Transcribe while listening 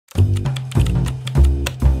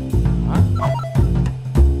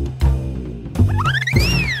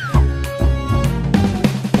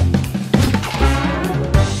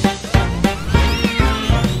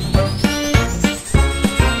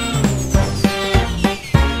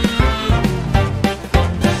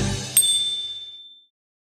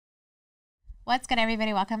What's good,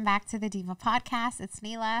 everybody? Welcome back to the Dimah podcast. It's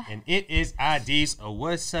Nila. And it is Adise.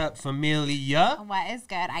 What's up, familia? What is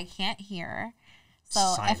good? I can't hear. So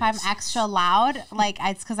Silence. if I'm extra loud, like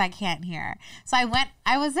it's because I can't hear. So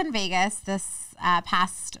I was in Vegas this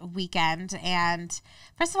past weekend, and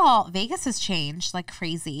first of all, Vegas has changed like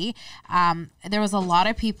crazy. There was a lot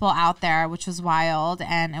of people out there, which was wild,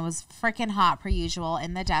 and it was freaking hot per usual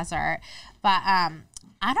in the desert. But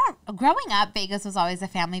growing up, Vegas was always a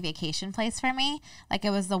family vacation place for me. Like,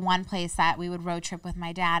 it was the one place that we would road trip with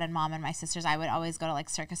my dad and mom and my sisters. I would always go to like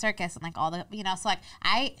Circus and like all the, so like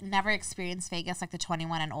I never experienced Vegas like the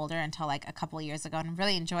 21 and older until like a couple of years ago, and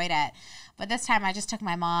really enjoyed it. But this time I just took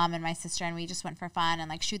my mom and my sister, and we just went for fun and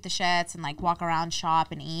like shoot the shits and like walk around,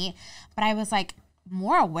 shop and eat. But I was like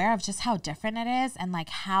more aware of just how different it is, and like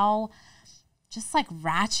how just like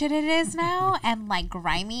ratchet it is now, and like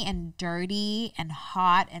grimy and dirty and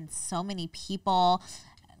hot, and so many people.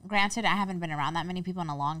 Granted, I haven't been around that many people in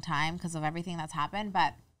a long time because of everything that's happened.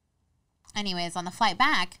 But anyways, on the flight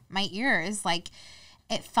back, my ears, like,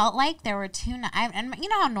 it felt like there were and you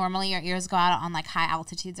know how normally your ears go out on like high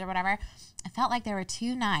altitudes or whatever? It felt like there were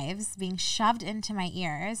two knives being shoved into my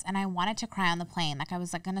ears, and I wanted to cry on the plane. Like, I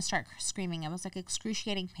was like going to start screaming. It was like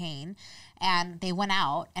excruciating pain, and they went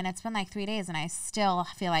out, and it's been like 3 days, and I still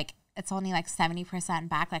feel like it's only like 70%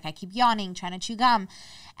 back. Like, I keep yawning, trying to chew gum,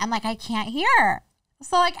 and like I can't hear.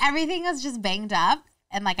 So like everything is just banged up,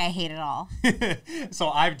 and like I hate it all. So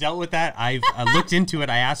I've dealt with that. I've looked into it.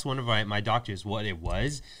 I asked one of my doctors what it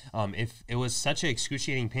was. If it was such an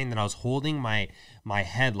excruciating pain that I was holding my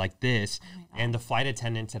head like this, and the flight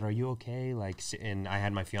attendant said, "Are you okay?" Like, and I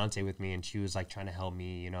had my fiance with me, and she was like trying to help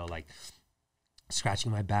me, like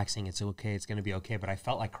scratching my back, saying it's okay, it's gonna be okay. But I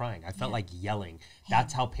felt like crying. I felt like yelling.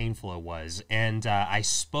 That's how painful it was. And I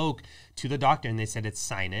spoke to the doctor, and they said it's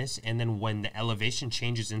sinus. And then when the elevation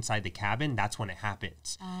changes inside the cabin, that's when it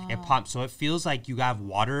happens. It pops. So it feels like you have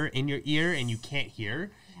water in your ear and you can't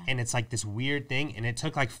hear. And it's like this weird thing, and it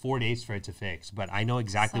took like 4 days for it to fix. But I know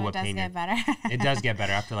exactly what pain. It does get better. It does get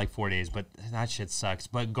better after like 4 days, but that shit sucks.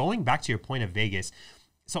 But going back to your point of Vegas,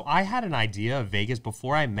 so I had an idea of Vegas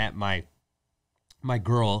before I met my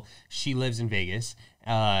girl. She lives in Vegas.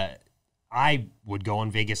 I would go in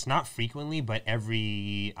Vegas, not frequently, but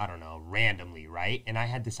every, I don't know, randomly, right? And I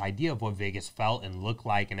had this idea of what Vegas felt and looked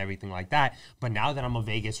like and everything like that. But now that I'm a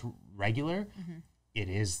Vegas regular, it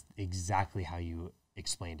is exactly how you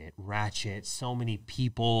explained it. Ratchet, so many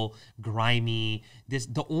people, grimy.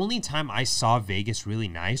 The only time I saw Vegas really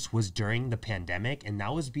nice was during the pandemic, and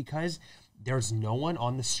that was because there's no one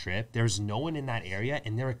on the strip. There's no one in that area,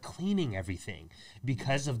 and they're cleaning everything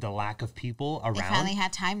because of the lack of people around. They finally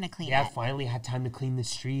had time to clean it. Yeah, finally had time to clean the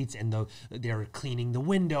streets, and they were cleaning the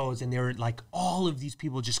windows, and they were like all of these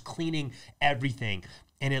people just cleaning everything.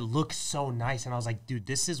 And it looks so nice. And I was like, dude,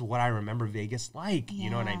 this is what I remember Vegas like. Yeah.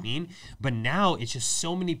 You know what I mean? But now it's just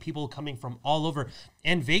so many people coming from all over.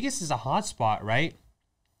 And Vegas is a hot spot, right?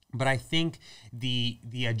 But I think the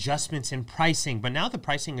adjustments in pricing, but now the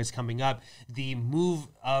pricing is coming up. The move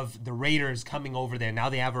of the Raiders coming over there. Now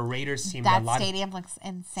they have a Raiders team. That stadium looks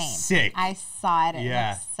insane. Sick. I saw it. It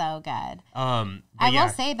looks so good. I will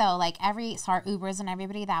say, though, like Ubers and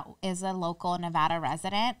everybody that is a local Nevada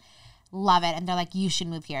resident love it, and they're like, you should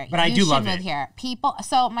move here. But I do love it. Here. People.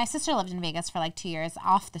 So my sister lived in Vegas for like 2 years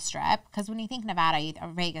off the strip, because when you think Nevada or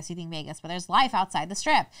Vegas, you think Vegas, but there's life outside the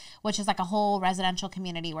strip, which is like a whole residential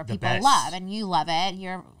community where people love, and you love it.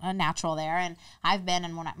 You're a natural there, and I've been,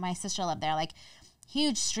 and when my sister lived there, like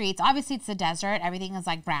huge streets. Obviously, it's a desert. Everything is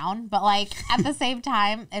like brown, but like at the same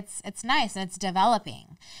time, it's nice, and it's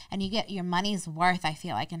developing, and you get your money's worth. I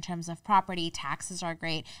feel like in terms of property, taxes are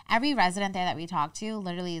great. Every resident there that we talk to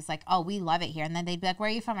literally is like, "Oh, we love it here," and then they'd be like, "Where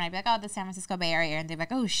are you from?" And I'd be like, "Oh, the San Francisco Bay Area," and they'd be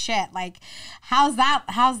like, "Oh shit, like how's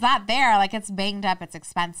that there? Like it's banged up, it's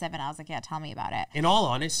expensive." And I was like, "Yeah, tell me about it." In all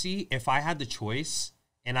honesty, if I had the choice.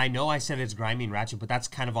 And I know I said it's grimy and ratchet, but that's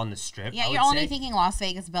kind of on the strip. Yeah, you're only thinking Las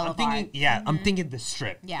Vegas Boulevard. I'm thinking the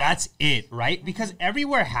strip. Yeah. That's it, right? Because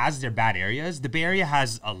everywhere has their bad areas. The Bay Area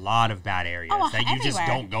has a lot of bad areas that you just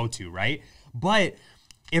don't go to, right? But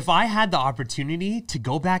if I had the opportunity to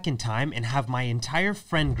go back in time and have my entire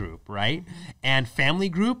friend group, right, and family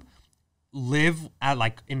group live at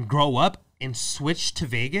and grow up and switch to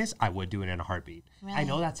Vegas, I would do it in a heartbeat. Really? I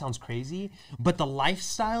know that sounds crazy, but the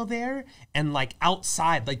lifestyle there and like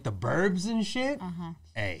outside, like the burbs and shit,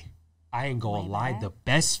 hey, I ain't gonna lie, the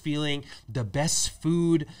best feeling, the best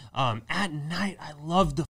food. At night, I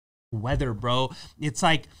love the weather, bro. It's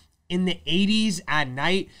like in the 80s at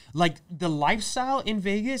night. Like the lifestyle in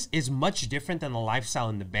Vegas is much different than the lifestyle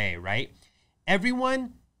in the Bay, right?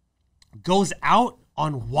 Everyone goes out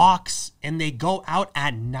on walks and they go out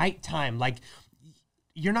at nighttime. Like,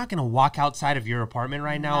 you're not gonna walk outside of your apartment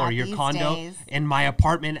right now or your condo in my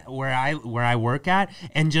apartment where I work at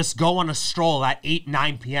and just go on a stroll at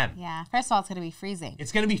 8-9 p.m. Yeah. First of all, it's gonna be freezing.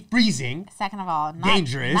 It's gonna be freezing. Second of all,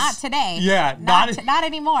 dangerous. Not today. Yeah. Not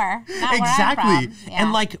anymore. Not exactly. Where I'm from. Yeah.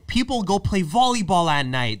 And like people go play volleyball at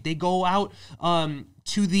night. They go out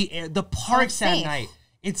to the parks at night.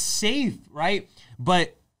 It's safe, right?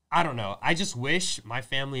 But I don't know. I just wish my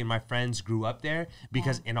family and my friends grew up there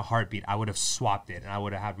because in a heartbeat, I would have swapped it. And I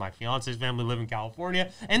would have had my fiance's family live in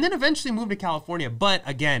California and then eventually move to California. But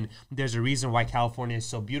again, there's a reason why California is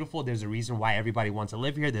so beautiful. There's a reason why everybody wants to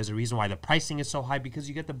live here. There's a reason why the pricing is so high because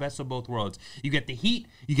you get the best of both worlds. You get the heat,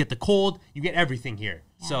 you get the cold, you get everything here.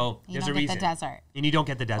 Yeah. So there's a reason. You don't get the desert. And you don't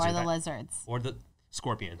get the desert. Or the lizards. Or the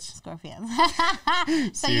scorpions.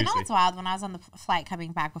 So you know what's wild? When I was on the flight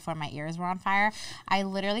coming back before my ears were on fire, I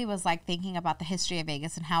literally was like thinking about the history of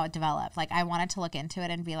Vegas and how it developed. Like I wanted to look into it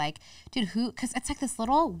and be like, dude, because it's like this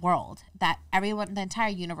little world that everyone, the entire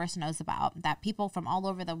universe knows about, that people from all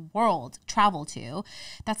over the world travel to.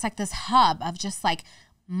 That's like this hub of just like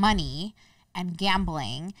money and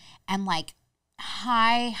gambling and like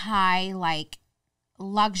high like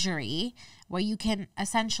luxury where you can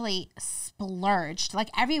essentially splurge. Like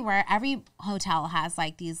everywhere, every hotel has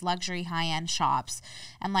like these luxury high-end shops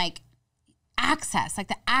and like access. Like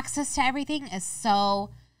the access to everything is so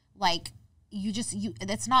like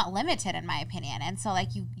it's not limited in my opinion. And so like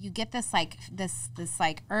you get this like this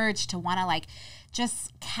like urge to want to like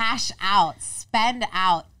just cash out, spend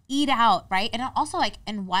out, eat out, right? And also like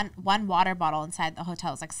in one water bottle inside the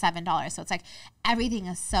hotel is like $7. So it's like everything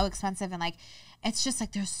is so expensive and like it's just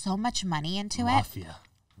like there's so much money into Mafia.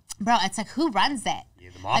 Bro, it's like who runs it? Yeah,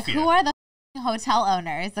 the Mafia. Like who are the hotel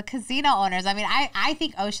owners, the casino owners? I mean, I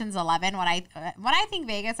think Ocean's 11. When I think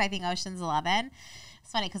Vegas, I think Ocean's 11.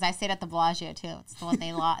 It's funny because I stayed at the Bellagio too. It's the one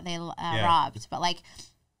they robbed. But like,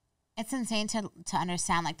 it's insane to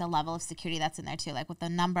understand like the level of security that's in there too, like with the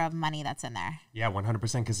number of money that's in there. Yeah, 100%.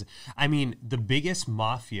 Because I mean, the biggest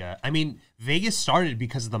mafia. I mean, Vegas started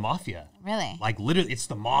because of the mafia. Really? Like literally, it's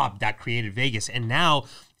the mob that created Vegas, and now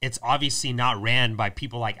it's obviously not ran by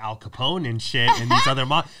people like Al Capone and shit and these other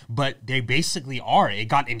but they basically are. It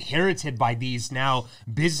got inherited by these now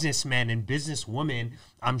businessmen and businesswomen.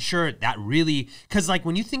 I'm sure that really, because like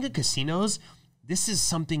when you think of casinos, this is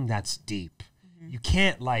something that's deep. Mm-hmm. You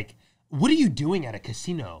can't like, what are you doing at a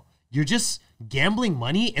casino? You're just gambling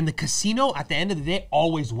money, and the casino at the end of the day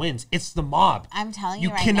always wins. It's the mob. I'm telling you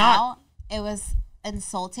right now, it was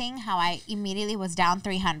insulting how I immediately was down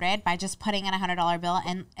 $300 by just putting in $100 bill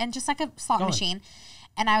and just like a slot machine.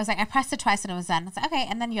 And I was like, I pressed it twice and it was done. It's like, okay.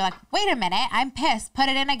 And then you're like, wait a minute, I'm pissed. Put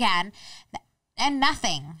it in again. And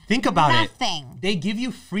nothing. Think about nothing. They give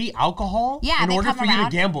you free alcohol in order for you to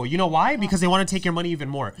gamble. You know why? Because they want to take your money even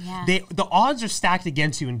more. Yeah. The odds are stacked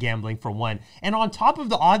against you in gambling, for one. And on top of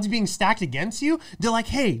the odds being stacked against you, they're like,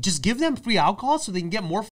 hey, just give them free alcohol so they can get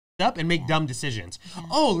more up and make dumb decisions. Yeah.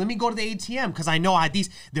 Oh, let me go to the ATM because I know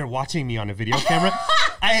they're watching me on a video camera.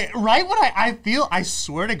 I feel, I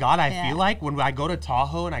swear to God, I feel like when I go to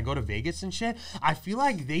Tahoe and I go to Vegas and shit, I feel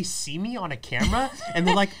like they see me on a camera and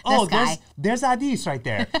they're like, oh, there's Adise right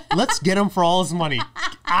there. Let's get him for all his money.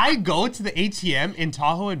 I go to the ATM in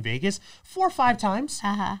Tahoe and Vegas 4 or 5 times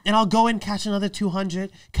and I'll go and cash another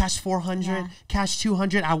 200, cash 400, cash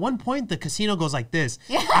 200. At one point, the casino goes like this.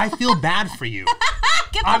 I feel bad for you.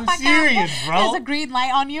 I'm serious, bro. There's a green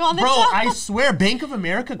light on you on the top. Bro, I swear, Bank of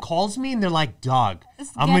America calls me and they're like, dog,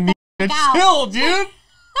 I'm going to need to chill, dude.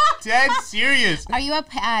 Dead serious. Are you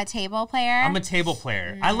a table player? I'm a table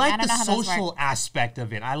player. I like the social aspect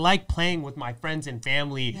of it. I like playing with my friends and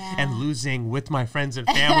family and losing with my friends and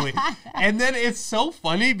family. And then it's so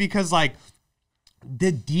funny because like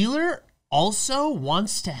the dealer also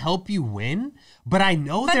wants to help you win, but I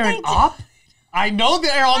know they're an op. I know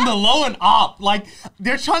they're on the low and op. Like,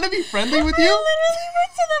 they're trying to be friendly with you. I literally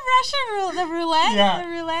went to the Russian roulette. Yeah. The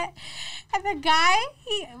roulette. And the guy,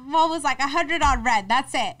 he was like 100 on red.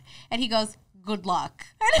 That's it. And he goes, good luck.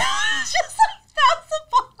 And it's just like,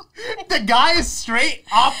 that's the guy is straight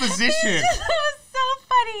opposition. It was so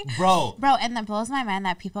funny. Bro, and that blows my mind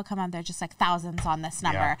that people come up, they're just like thousands on this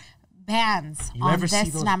number. Yeah. Bands on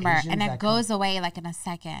this number, and it goes away like in a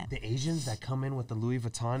second. The Asians that come in with the Louis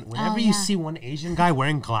Vuitton, whenever you see one Asian guy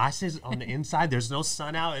wearing glasses on the inside, there's no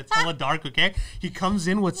sun out, it's hella dark, okay? He comes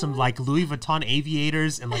in with some like Louis Vuitton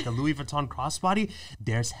aviators and like a Louis Vuitton crossbody.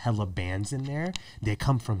 There's hella bands in there. They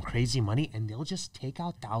come from crazy money and they'll just take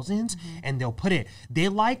out thousands and they'll put it. They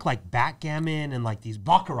like backgammon and like these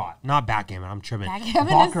baccarat. Not backgammon, I'm tripping.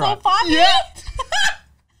 Backgammon is so popular. Yeah.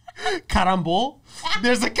 Carambol.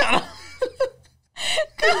 There's a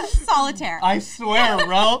solitaire. I swear,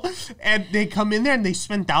 bro. And they come in there and they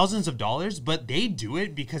spend thousands of dollars, but they do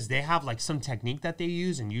it because they have like some technique that they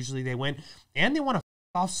use, and usually they win. And they want to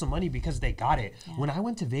off some money because they got it. Yeah. When I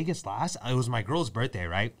went to Vegas last, it was my girl's birthday,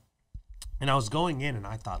 right? And I was going in and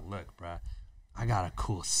I thought, look, bro, I got a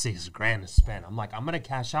cool $6,000 to spend. I'm like, I'm gonna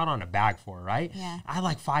cash out on a bag for it, right? Yeah. I had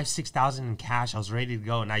like $5,000-6,000 in cash. I was ready to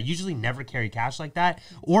go, and I usually never carry cash like that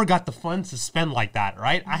or got the funds to spend like that,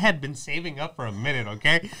 right? I had been saving up for a minute,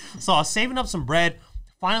 okay? So I was saving up some bread.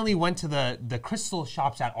 Finally went to the crystal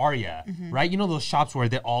shops at Aria, right? You know those shops where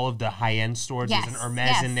all of the high-end stores, there's an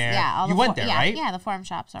Hermes in there. Yeah, you went there, right? Yeah, the forum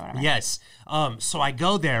shops or whatever. Yes. So I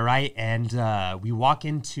go there, right? And we walk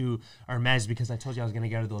into Hermes because I told you I was going to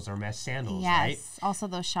get her those Hermes sandals, right? Yes. Also,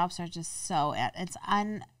 those shops are just so,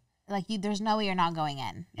 there's no way you're not going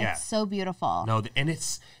in. Yeah. It's so beautiful. No, and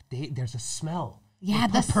there's a smell. Yeah,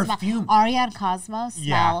 the perfume. Aria and Cosmo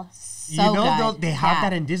smell so good. They have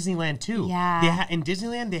that in Disneyland too. Yeah. In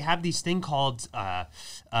Disneyland, they have these thing called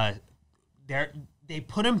they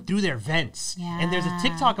put them through their vents. Yeah. And there's a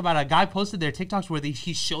TikTok about a guy posted their TikToks where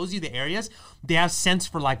he shows you the areas. They have scents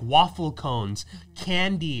for like waffle cones,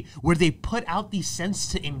 candy, where they put out these scents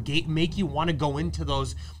to make you want to go into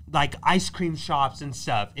those like ice cream shops and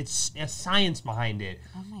stuff. It's a science behind it.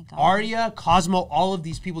 Oh my God. Aria, Cosmo, all of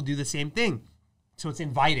these people do the same thing. So it's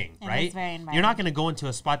inviting, right? It's very inviting. You're not going to go into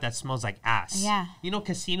a spot that smells like ass. Yeah. You know,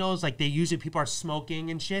 casinos, like they usually people are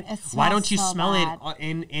smoking and shit. Why don't you so smell bad.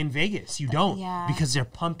 it in Vegas? You don't. Yeah. Because they're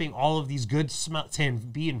pumping all of these good smells to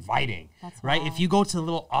be inviting. That's right? wild. If you go to the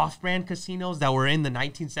little off-brand casinos that were in the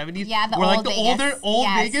 1970s. Yeah, where like the Vegas. old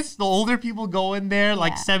Yes. Vegas, the older people go in there,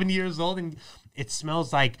 like 70 years old, and it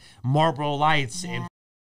smells like Marlboro Lights and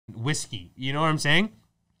whiskey. You know what I'm saying?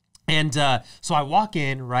 And so I walk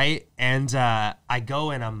in, right, and I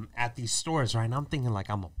go and I'm at these stores, right, and I'm thinking like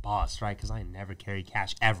I'm a boss, right, because I never carry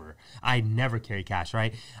cash ever. I never carry cash,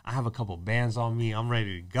 right? I have a couple bands on me. I'm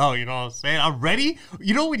ready to go, you know what I'm saying? I'm ready.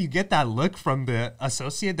 You know when you get that look from the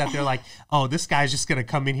associate that they're like, oh, this guy's just going to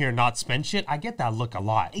come in here and not spend shit? I get that look a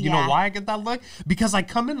lot. You know why I get that look? Because I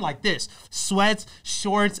come in like this, sweats,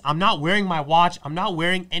 shorts. I'm not wearing my watch. I'm not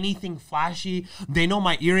wearing anything flashy. They know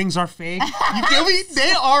my earrings are fake. You feel me?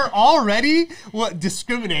 They are already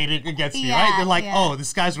discriminating against me, right? They're like, oh,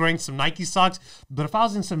 this guy's wearing some Nike socks. But if I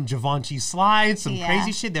was in some Givenchy slides, some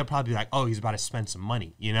crazy shit, they'll probably be like, oh, he's about to spend some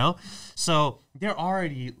money, you know? So they're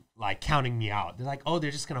already like counting me out. They're like, oh,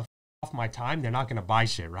 they're just going to off my time. They're not going to buy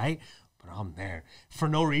shit, right? But I'm there. For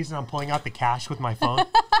no reason, I'm pulling out the cash with my phone.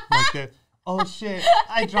 Like oh shit,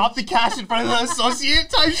 I dropped the cash in front of the associate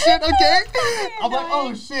type shit, okay? I'm like,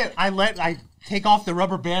 oh shit. I take off the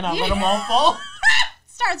rubber band. I let them all fall.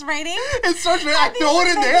 Starts raining. It starts raining. I throw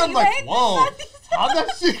it in there. I'm like, whoa. How'd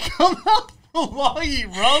that shit come out? Hawaii,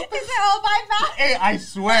 bro. Is it all my bad? Hey, I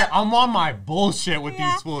swear, I'm on my bullshit with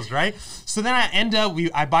these fools, right? So then I end up,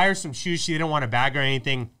 I buy her some shoes. She didn't want a bag or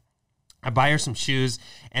anything. I buy her some shoes,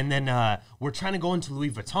 and then we're trying to go into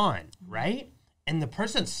Louis Vuitton, right? And the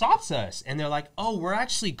person stops us, and they're like, oh, we're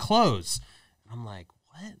actually closed. And I'm like,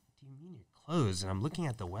 what do you mean you're closed? And I'm looking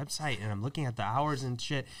at the website, and I'm looking at the hours and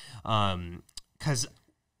shit. Because,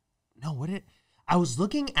 I was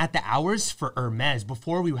looking at the hours for Hermes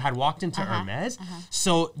before we had walked into Hermes.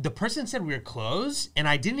 So the person said we were closed, and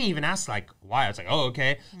I didn't even ask, like, why. I was like, oh,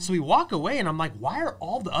 okay. So we walk away, and I'm like, why are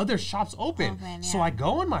all the other shops open? So I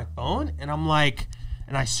go on my phone, and I'm like,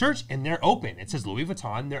 and I search, and they're open. It says Louis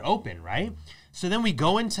Vuitton. They're open, right? So then we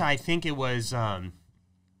go into, I think it was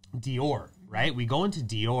Dior, right? We go into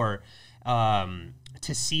Dior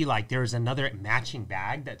to see, like, there's another matching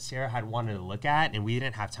bag that Sarah had wanted to look at, and we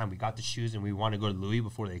didn't have time. We got the shoes, and we want to go to Louis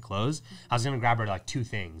before they close. I was going to grab her, like, 2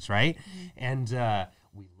 things, right? And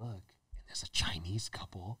we look, and there's a Chinese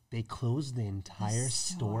couple. They closed the entire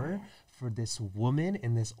store for this woman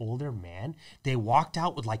and this older man. They walked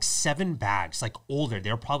out with, like, 7 bags, like, older.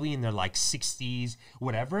 They're probably in their, like, 60s,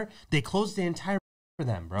 whatever. They closed the entire for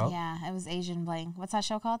them, bro. Yeah, it was Asian Bling. What's that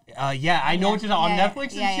show called? I know what you're on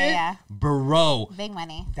Netflix and shit. Yeah. Bro. Big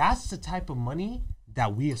money. That's the type of money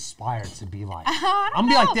that we aspire to be like. I'm gonna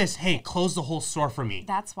be like this. Hey, close the whole store for me.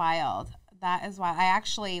 That's wild. That is wild. I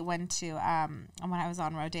actually went to when I was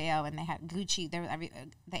on Rodeo, and they had Gucci. There was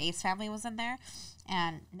the Ace family was in there,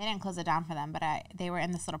 and they didn't close it down for them, but they were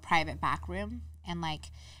in this little private back room, and like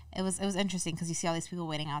it was interesting because you see all these people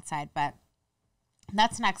waiting outside, but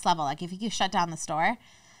that's next level. Like if you could shut down the store,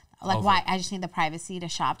 like why? I just need the privacy to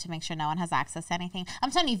shop to make sure no one has access to anything.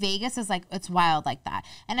 I'm telling you, Vegas is like, it's wild like that.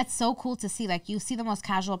 And it's so cool to see, like you see the most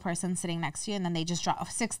casual person sitting next to you, and then they just drop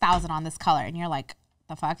 6,000 on this color, and you're like,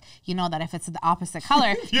 the fuck? You know that if it's the opposite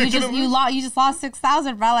color, you just lost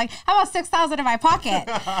 6,000, bro. Like, how about 6,000 in my pocket?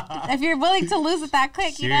 If you're willing to lose it that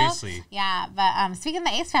quick, Seriously. you know? Yeah, but speaking of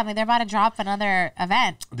the Ace family, they're about to drop another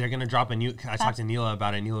event. They're gonna drop a new. I talked to Nila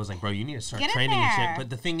about it. Nila was like, "Bro, you need to start training and shit." But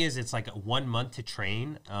the thing is, it's like 1 month to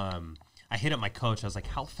train. I hit up my coach. I was like,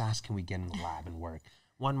 "How fast can we get in the lab and work?"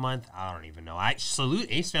 1 month, I don't even know. I salute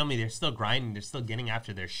Ace family. They're still grinding. They're still getting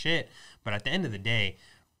after their shit. But at the end of the day,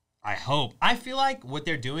 I feel like what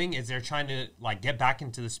they're doing is they're trying to like get back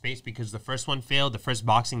into the space because the first one failed. The first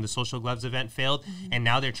boxing, the Social Gloves event failed. And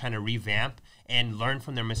now they're trying to revamp and learn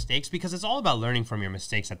from their mistakes because it's all about learning from your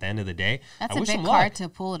mistakes at the end of the day. That's a big card to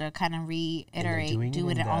pull to kind of reiterate, do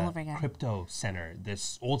it all over again. Crypto Center,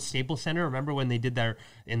 this old Staples Center. Remember when they did that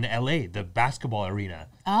in the LA, the basketball arena?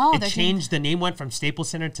 Oh, it changed. The name went from Staples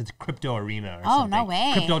Center to the Crypto Arena or something. No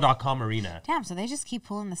way. Crypto.com Arena. Damn, so they just keep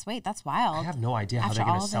pulling this weight. That's wild. I have no idea how they're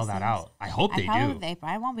going to sell that out. I hope they do.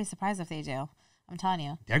 I won't be surprised if they do. I'm telling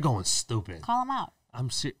you. They're going stupid. Call them out.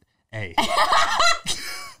 Hey.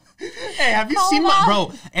 Hey, have you seen my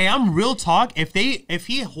bro? Hey, I'm real talk. If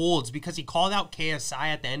he holds, because he called out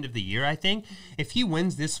KSI at the end of the year, I think if he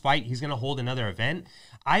wins this fight, he's gonna hold another event.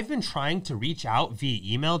 I've been trying to reach out via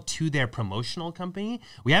email to their promotional company.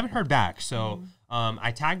 We haven't heard back, so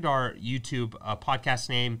I tagged our YouTube podcast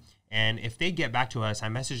name, and if they get back to us, I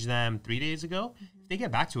messaged them 3 days ago. If they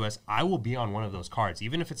get back to us, I will be on one of those cards,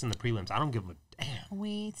 even if it's in the prelims. I don't give a damn.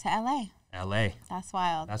 We to LA. LA. That's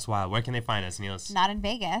wild. That's wild. Where can they find us, Niels? Not in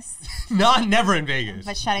Vegas. Never in Vegas.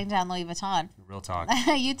 But shutting down Louis Vuitton. Real talk.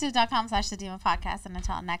 YouTube.com/the Dimah podcast. And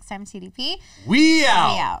until next time, TDP. We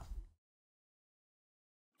out. We out.